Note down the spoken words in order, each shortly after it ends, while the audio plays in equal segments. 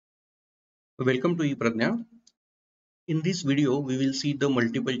Welcome to ePradnya. In this video, we will see the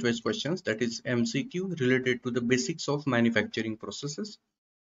multiple choice questions, that is MCQ, related to the basics of manufacturing processes.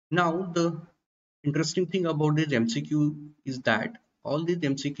 Now, the interesting thing about this MCQ is that all these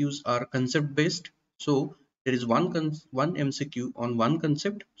MCQs are concept based. So there is one MCQ on one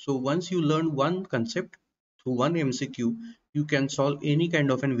concept. So once you learn one concept through one MCQ, you can solve any kind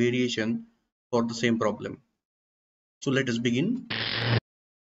of an variation for the same problem. So let us begin.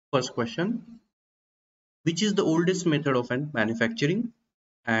 First question. Which is the oldest method of manufacturing?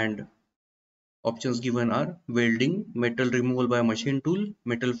 And options given are welding, metal removal by machine tool,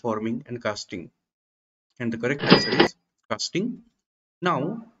 metal forming, and casting. And the correct answer is casting.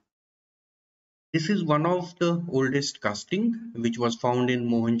 Now, this is one of the oldest casting which was found in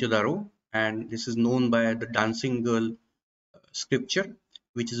Mohenjo-daro, and this is known by the dancing girl sculpture,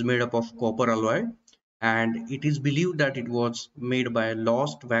 which is made up of copper alloy, and it is believed that it was made by a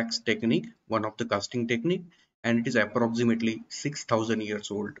lost wax technique, one of the casting technique, and it is approximately 6,000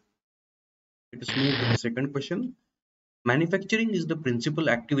 years old. Let us move to the second question. Manufacturing is the principal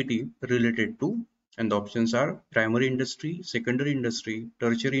activity related to, and the options are primary industry, secondary industry,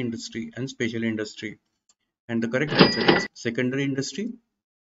 tertiary industry, and special industry. And the correct answer is secondary industry.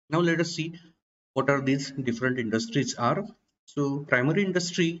 Now let us see what are these different industries are. So primary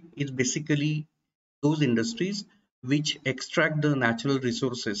industry is basically those industries which extract the natural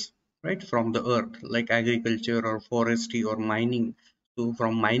resources, right, from the earth, like agriculture or forestry or mining. So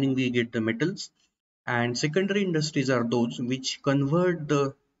from mining we get the metals, and secondary industries are those which convert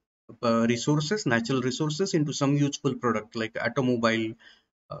the resources, natural resources, into some useful product like automobile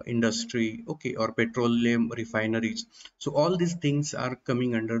industry, okay, or petroleum refineries. So all these things are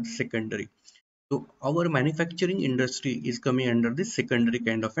coming under secondary. So our manufacturing industry is coming under this secondary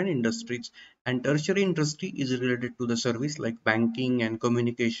kind of an industries, and tertiary industry is related to the service like banking and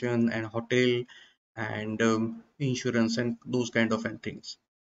communication and hotel and insurance and those kind of things.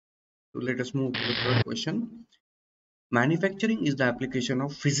 So let us move to the third question. Manufacturing is the application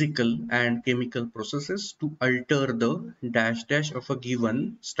of physical and chemical processes to alter the dash dash of a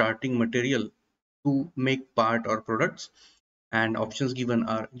given starting material to make part or products. And options given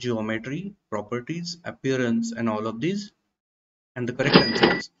are geometry, properties, appearance, and all of these. And the correct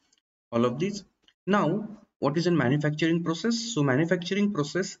answer is all of these. Now, what is a manufacturing process? So manufacturing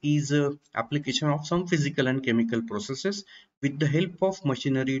process is a application of some physical and chemical processes with the help of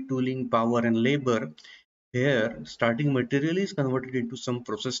machinery, tooling, power, and labor. Here, starting material is converted into some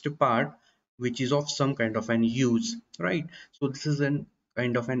processed part which is of some kind of an use, right? So this is an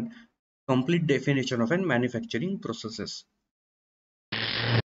kind of an complete definition of an manufacturing processes.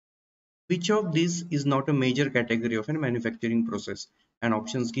 Which of these is not a major category of a manufacturing process? And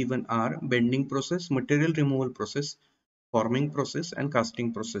options given are bending process, material removal process, forming process, and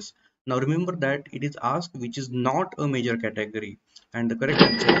casting process. Now remember that it is asked which is not a major category, and the correct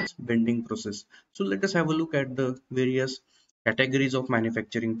answer is bending process. So let us have a look at the various categories of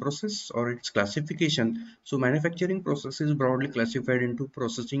manufacturing process or its classification. So manufacturing process is broadly classified into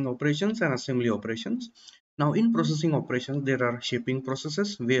processing operations and assembly operations. Now in processing operations there are shaping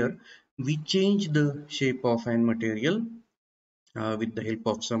processes where we change the shape of an material with the help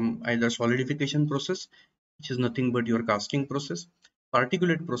of some either solidification process, which is nothing but your casting process,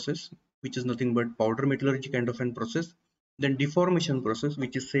 particulate process, which is nothing but powder metallurgy kind of an process, then deformation process,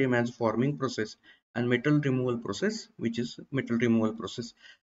 which is same as forming process, and metal removal process, which is metal removal process.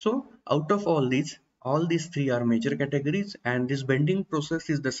 So out of all these three are major categories, and this bending process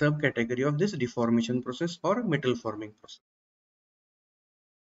is the subcategory of this deformation process or metal forming process.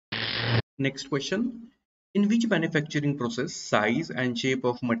 Next question. In which manufacturing process size and shape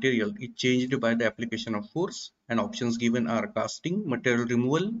of material is changed by the application of force? And options given are casting, material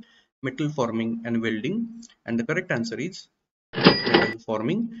removal, metal forming, and welding. And the correct answer is metal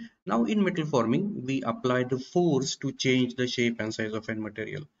forming. Now in metal forming, we apply the force to change the shape and size of a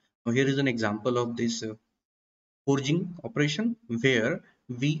material. Now here is an example of this forging operation where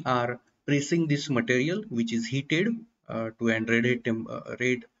we are pressing this material which is heated to an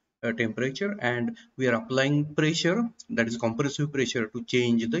red temperature, and we are applying pressure, that is compressive pressure, to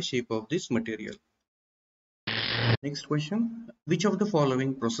change the shape of this material. Next question. Which of the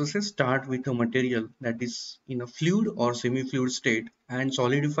following processes start with a material that is in a fluid or semi-fluid state and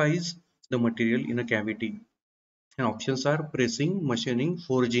solidifies the material in a cavity? And options are pressing, machining,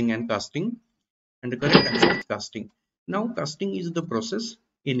 forging, and casting. And the correct answer is casting. Now casting is the process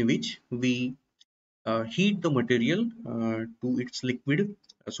in which we heat the material to its liquid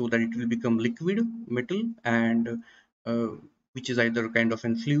so that it will become liquid metal, and uh, which is either kind of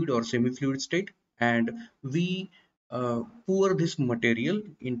a fluid or semi-fluid state, and we pour this material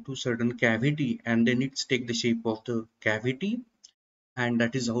into certain cavity, and then it's take the shape of the cavity, and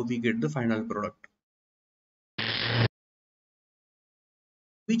that is how we get the final product.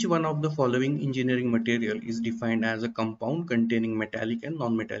 Which one of the following engineering material is defined as a compound containing metallic and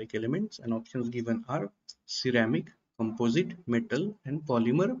non-metallic elements? And options given are ceramic, composite, metal, and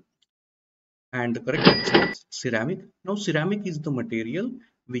polymer. And the correct answer is ceramic. Now, ceramic is the material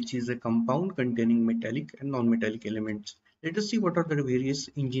which is a compound containing metallic and non-metallic elements. Let us see what are the various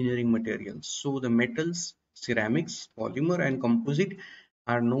engineering materials. So, the metals, ceramics, polymer, and composite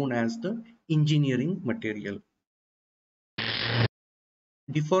are known as the engineering material.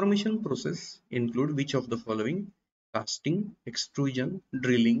 Deformation process include which of the following? Casting, extrusion,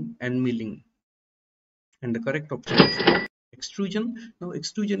 drilling, and milling. And the correct option is extrusion. Now,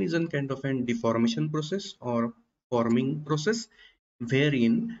 extrusion is a kind of a deformation process or forming process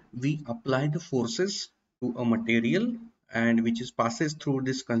wherein we apply the forces to a material and which is passes through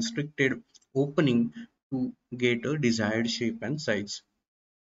this constricted opening to get a desired shape and size.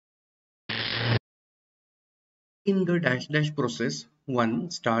 In the dash dash process, one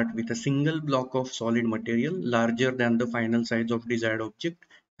start with a single block of solid material larger than the final size of desired object,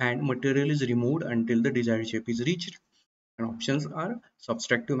 and material is removed until the desired shape is reached. And options are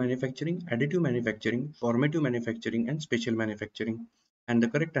subtractive manufacturing, additive manufacturing, formative manufacturing, and special manufacturing. And the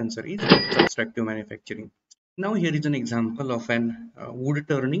correct answer is subtractive manufacturing. Now here is an example of an wood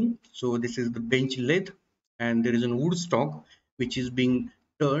turning. So this is the bench lathe, and there is a wood stock which is being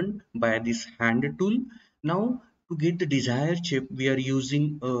turned by this hand tool. Now to get the desired shape, we are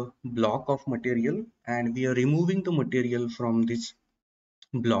using a block of material and we are removing the material from this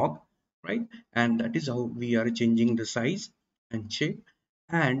block, right? And that is how we are changing the size and shape,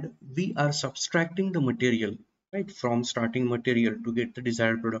 and we are subtracting the material, right, from starting material to get the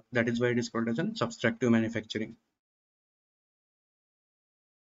desired product. That is why it is called as an subtractive manufacturing.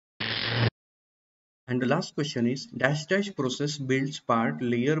 And the last question is dash dash process builds part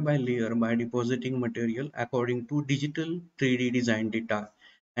layer by layer by depositing material according to digital 3D design data.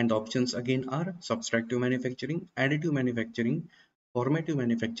 And the options again are subtractive manufacturing, additive manufacturing, formative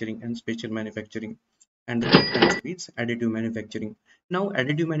manufacturing, and special manufacturing. And the correct answer is additive manufacturing. Now,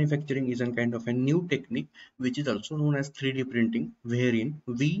 additive manufacturing is a kind of a new technique which is also known as 3D printing, wherein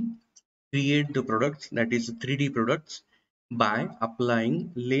we create the products, that is 3D products, by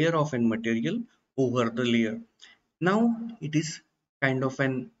applying layer of an material over the layer. Now it is kind of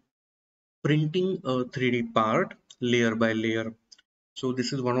an printing a 3D part layer by layer. So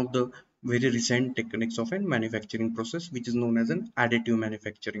this is one of the very recent techniques of a manufacturing process which is known as an additive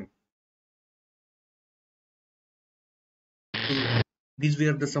manufacturing. So these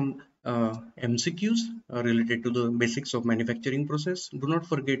were the some MCQs related to the basics of manufacturing process. Do not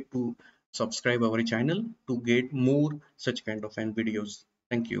forget to subscribe our channel to get more such kind of videos.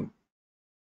 Thank you.